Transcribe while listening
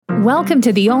Welcome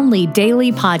to the only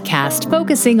daily podcast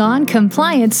focusing on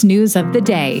compliance news of the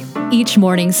day. Each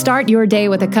morning, start your day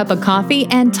with a cup of coffee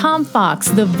and Tom Fox,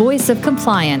 the voice of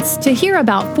compliance, to hear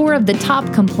about 4 of the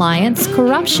top compliance,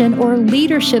 corruption, or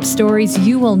leadership stories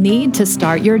you will need to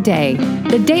start your day.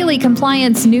 The Daily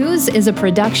Compliance News is a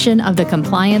production of the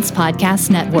Compliance Podcast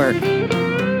Network.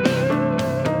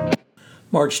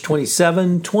 March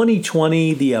 27,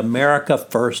 2020, the America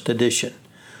First edition.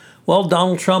 Well,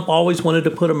 Donald Trump always wanted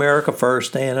to put America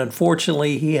first, and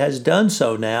unfortunately, he has done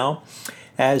so now,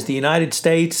 as the United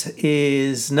States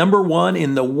is number 1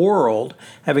 in the world,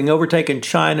 having overtaken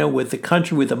China with the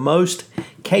country with the most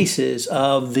cases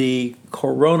of the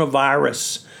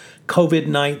coronavirus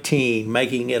COVID-19,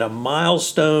 making it a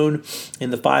milestone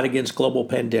in the fight against global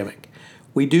pandemic.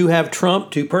 We do have Trump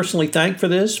to personally thank for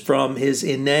this, from his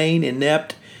inane,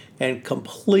 inept, and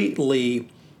completely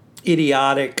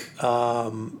idiotic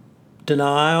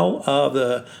denial of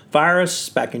the virus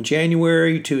back in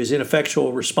January, to his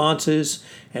ineffectual responses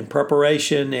and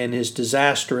preparation, and his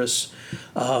disastrous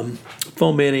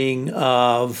fomenting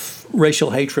of racial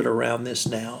hatred around this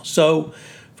now. So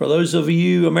for those of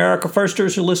you America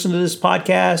Firsters who listen to this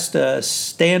podcast,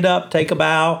 stand up, take a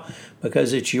bow,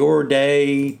 because it's your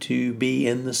day to be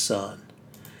in the sun.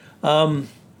 From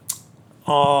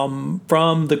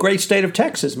the great state of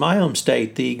Texas, my home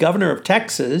state, the governor of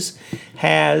Texas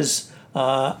has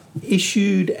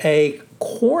issued a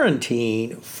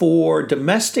quarantine for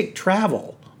domestic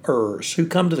travelers who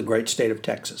come to the great state of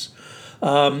Texas.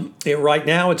 Right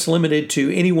now, it's limited to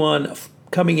anyone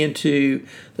coming into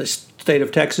the state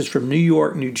of Texas from New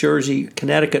York, New Jersey,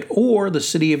 Connecticut, or the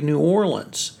city of New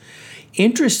Orleans.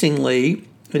 Interestingly,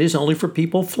 it is only for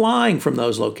people flying from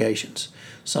those locations.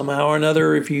 Somehow or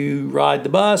another, if you ride the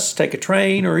bus, take a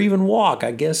train, or even walk,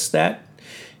 I guess that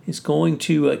is going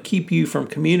to keep you from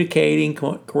communicating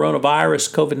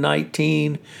coronavirus,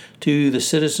 COVID-19, to the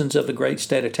citizens of the great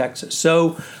state of Texas.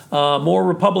 So more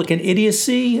Republican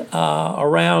idiocy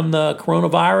around the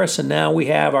coronavirus, and now we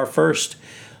have our first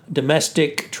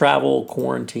domestic travel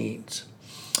quarantines.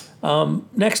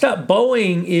 Next up,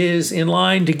 Boeing is in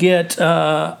line to get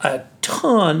a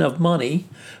ton of money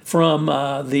from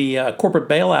the corporate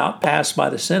bailout passed by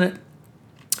the Senate.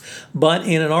 But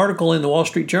in an article in the Wall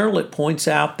Street Journal, it points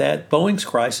out that Boeing's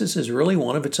crisis is really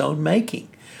one of its own making.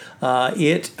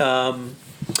 It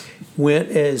went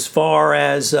as far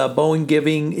as Boeing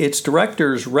giving its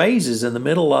directors raises in the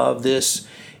middle of this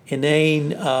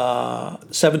inane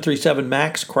 737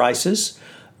 MAX crisis.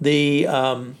 The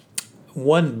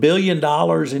 $1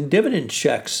 billion in dividend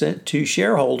checks sent to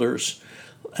shareholders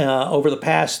over the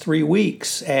past 3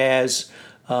 weeks, as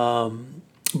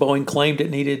Boeing claimed it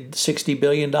needed $60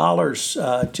 billion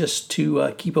just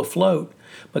to keep afloat,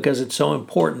 because it's so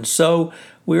important. So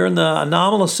we're in the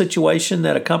anomalous situation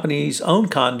that a company's own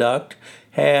conduct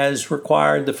has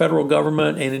required the federal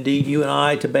government, and indeed you and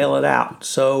I, to bail it out.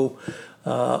 So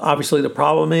obviously the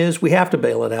problem is we have to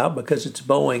bail it out because it's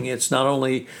Boeing. It's not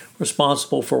only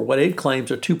responsible for what it claims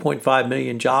are 2.5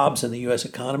 million jobs in the U.S.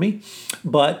 economy,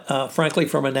 but frankly,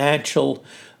 from a national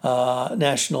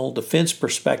defense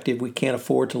perspective, we can't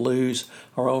afford to lose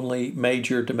our only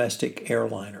major domestic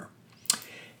airliner.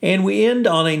 And we end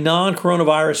on a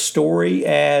non-coronavirus story,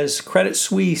 as Credit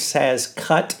Suisse has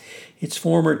cut its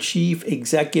former chief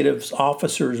executive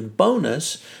officer's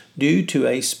bonus due to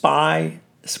a spying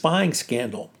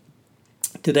scandal.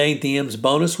 Today, Thiem's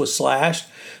bonus was slashed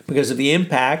because of the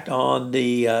impact on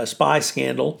the spy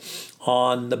scandal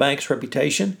on the bank's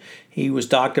reputation. He was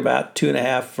docked about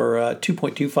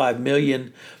 $2.25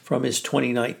 million from his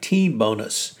 2019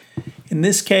 bonus. In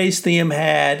this case, Thiem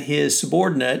had his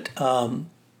subordinate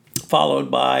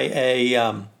followed by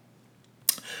a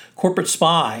corporate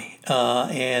spy,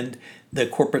 and the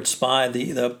corporate spy,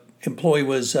 the employee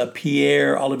was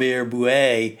Pierre-Olivier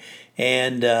Bouet,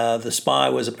 and the spy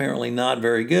was apparently not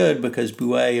very good, because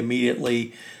Bouet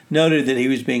immediately noted that he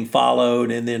was being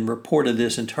followed and then reported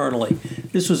this internally.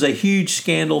 This was a huge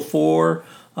scandal for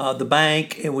the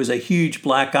bank. It was a huge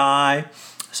black eye,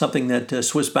 something that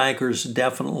Swiss bankers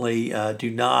definitely do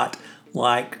not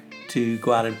like to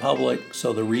go out in public,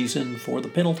 so the reason for the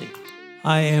penalty.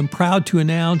 I am proud to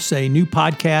announce a new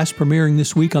podcast premiering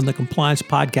this week on the Compliance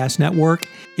Podcast Network.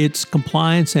 It's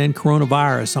Compliance and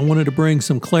Coronavirus. I wanted to bring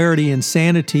some clarity and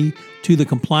sanity to the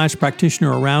compliance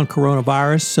practitioner around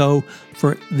coronavirus. So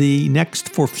for the next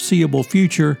foreseeable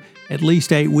future, at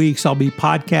least 8 weeks, I'll be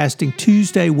podcasting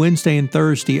Tuesday, Wednesday, and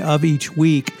Thursday of each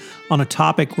week on a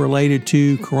topic related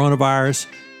to coronavirus,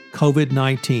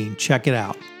 COVID-19. Check it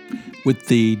out with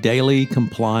the Daily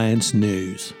Compliance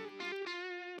News.